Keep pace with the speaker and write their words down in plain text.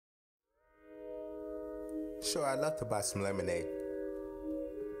Sure, I'd love to buy some lemonade.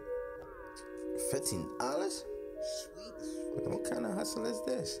 $15? Sweet. What kind of hustle is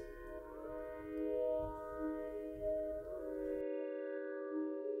this?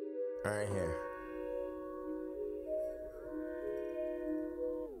 Right here.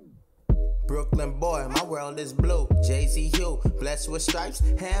 Brooklyn boy, my world is blue. Jay-Z Hugh, blessed with stripes,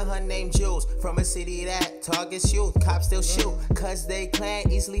 and her name Jules. From a city that targets youth, cops still shoot, cause they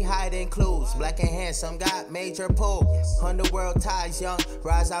clan easily hiding clues. Black and handsome, got major pull. Underworld ties, young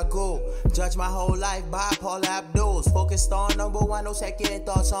Raz Al Ghul. Judge my whole life by Paul Abdul's. Focused on number one, no second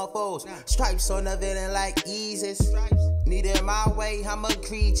thoughts on foes. Stripes on the villain like eases. Needed my way, I'm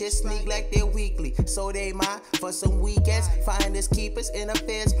egregious, neglected weekly. So they mine for some weekends. Finders keepers in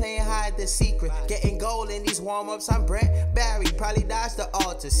affairs, playing hide the secret. Getting gold in these warm-ups, I'm Brent Barry. Probably dodge the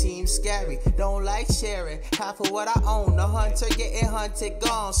altar, seems scary. Don't like sharing, half of what I own. The hunter getting hunted,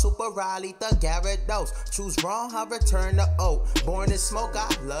 gone. Super Riley, the Gyarados. Choose wrong, I return the oat. Born to smoke, I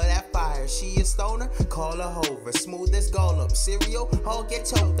love that fire. She a stoner, call her hover. Smooth as Golem, cereal, all get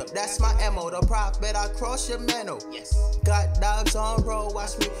choked up. That's my MO, the prophet, I cross your mental. Yes. Got dogs on roll,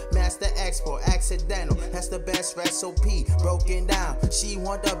 watch me master export, accidental. That's the best recipe, broken down. She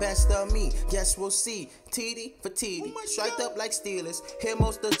want the best of me, guess we'll see. TD for TD, striped up like Steelers. Hear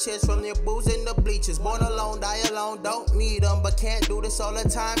most of the chicks from their booze in the bleachers. Born alone, die alone, don't need them, but can't do this all the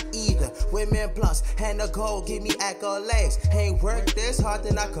time either. Women plus, and the gold, give me accolades. Ain't work this hard,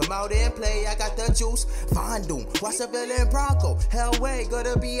 then I come out and play. I got the juice, Fondue, watch the villain Bronco. Hellway,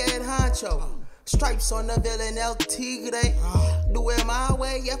 gonna be Ed Honcho. Stripes on the villain El Tigre. Do it my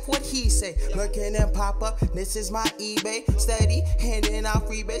way, F what he say. Lurking and pop up, this is my eBay. Steady, handing out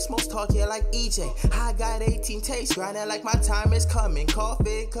freebases, most talk here like EJ. I got 18 takes, grinding like my time is coming.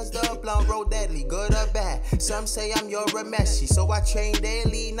 Coughing, cause the blunt roll deadly, good or bad. Some say I'm your Rameshi, so I train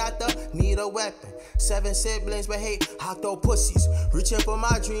daily, not the need a weapon. 7 siblings, but hate octopussies. Reaching for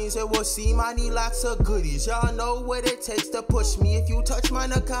my dreams, it will seem I need lots of goodies. Y'all know what it takes to push me. If you touch my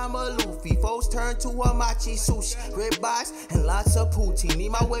Nakama Luffy, foes turn to a machi sushi. Ribeyes and lots of poutine. Need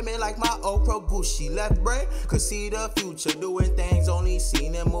my women like my okra bushi. Left brain could see the future, doing things only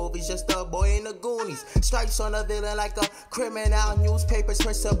seen in movies. Just a boy in the Goonies. Stripes on the villain like a criminal. Newspapers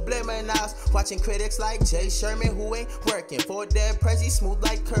print subliminals. Watching critics like Jay Sherman who ain't working. For dead prezi, smooth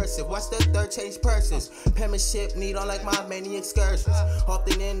like cursive. Watch the third change purses. Penmanship need on like my many excursions.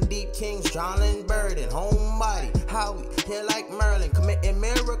 Often in deep kings, drowning burden. Homebody, Howie, here like Merlin. Committing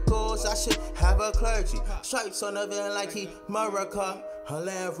miracles, I should have a clergy. Stripes on the villain like he America. Her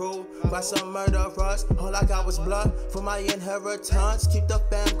land rule by some murderers. All I got was blood for my inheritance. Keep the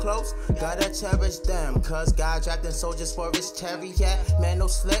fam close, gotta cherish them. Cause God drafting soldiers for his chariot. Man, no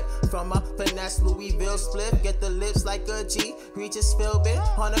slip from a finesse Louisville split. Get the lips like a G, reaches Philbin.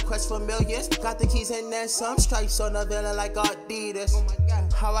 On a quest for millions, got the keys and then some. Stripes on the villain like Adidas.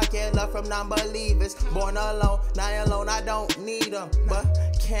 How I get love from non-believers. Born alone, not alone, I don't need them. But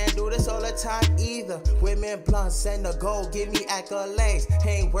can't do this all the time either. Women blunts and the gold, give me accolades.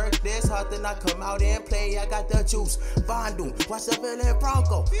 Ain't work this hard, then I come out and play. I got the juice, Fondue, watch the villain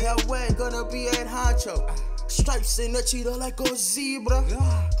Bronco. Hellway, gonna be Ed Honcho. Stripes in the cheetah like a zebra.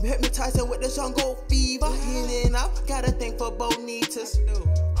 Hypnotizing with the jungle fever. In and out, got a thing for bonitas.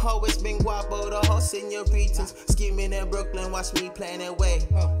 Always been guapo, the whole senoritas. Scheming in Brooklyn, watch me planning way.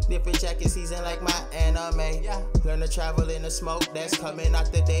 Different jacket season like my anime. Learn to travel in the smoke that's coming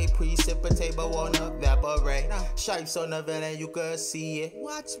out the day. Precipitate but won't evaporate. Stripes on the villain, you could see it.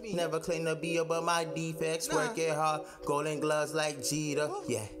 Watch me. Never claim to be above my defects. Working hard, golden gloves like Jeter.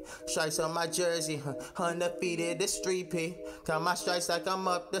 Yeah, stripes on my jersey, undefeated, the street P. Count my stripes like I'm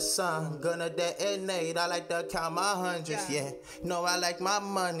up the sun. Gonna detonate, I like to count my hundreds. Yeah, know I like my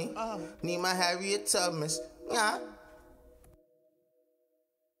money. Need my Harriet Tubmans. Yeah.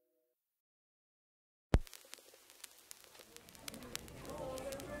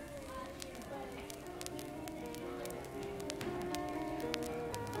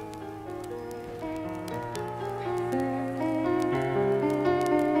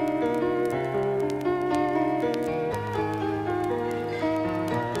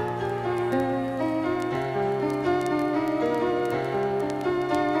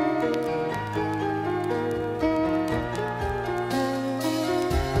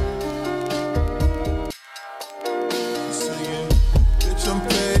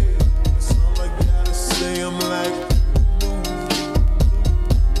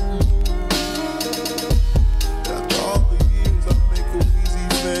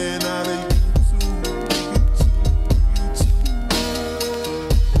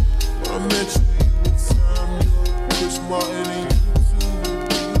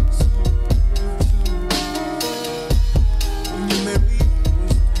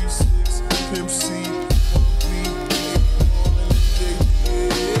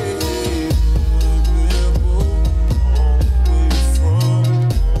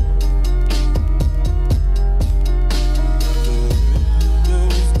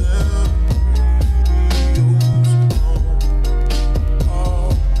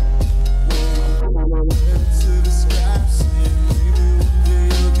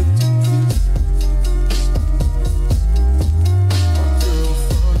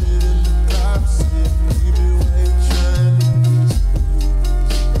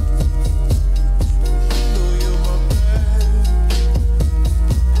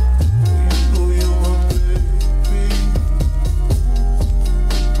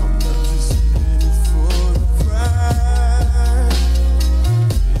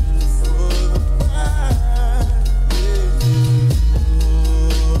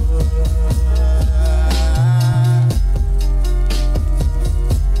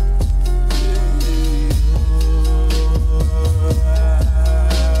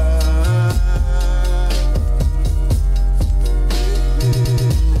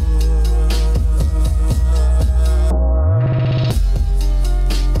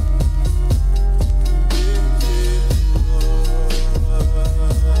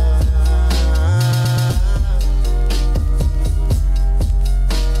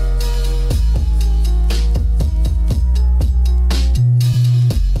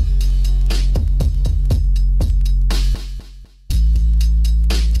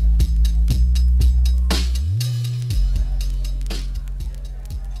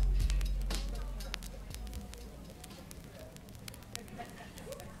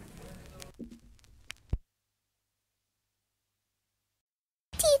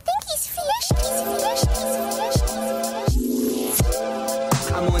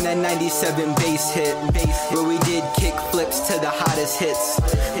 on that 97 bass hit, where we did kick flips to the hottest hits.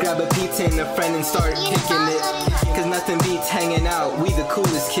 Grab a pizza and a friend and start kicking it, cause nothing beats hanging out, we the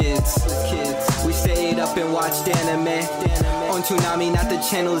coolest kids. We stayed up and watched anime on Toonami, not the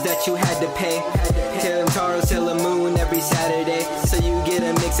channels that you had to pay. Taylor Taro, Sailor Moon every Saturday, so you get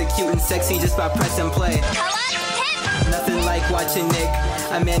a mix of cute and sexy just by pressing play. Nothing like watching Nick,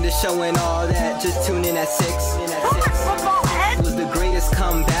 Amanda showing all that, just tune in at 6. It was the greatest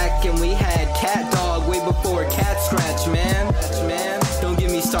comeback, and we had Cat Dog way before Cat Scratch, man. Don't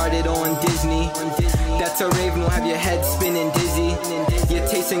get me started on Disney. That's a Raven, will have your head spinning dizzy. Your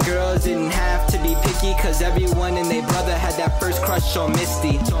tasting girls didn't have to be picky, cause everyone and their brother had that first crush on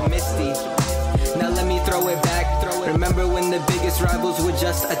Misty. Now let me throw it back. Remember when the biggest rivals would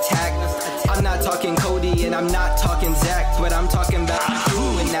just attack? I'm not talking Cody and I'm not talking Zach, but I'm talking about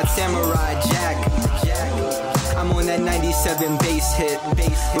you and that Samurai Jack. I'm on that 97 bass hit,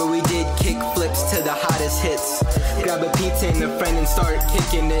 where we did kick flips to the hottest hits. Grab a pizza and a friend and start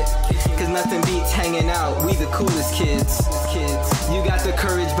kicking it, cause nothing beats hanging out, we the coolest kids. You got the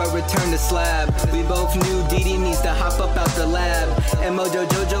courage but return the slab. We both knew Dee needs to hop up out the lab, and Mojo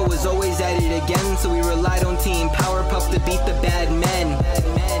Jojo was always at it again, so we relied on Team Powerpuff to beat the bad men.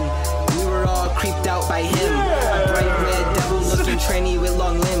 We were all creeped out by him, a bright red devil looking tranny with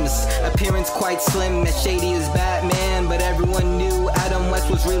long limbs, appearance quite slim, as shady as Batman, but everyone knew Adam West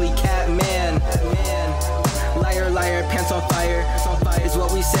was really Catman. Liar, liar, pants on fire, is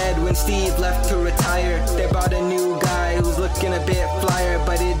what we said when Steve left to retire. They brought a new guy who's looking a bit flyer,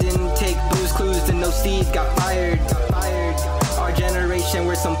 but it didn't take Blue's Clues to know Steve got fired. Our generation,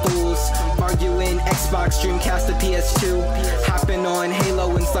 we're some fools, arguing Xbox, Dreamcast, the PS2, hopping on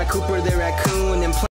Halo and Sly Cooper the raccoon, and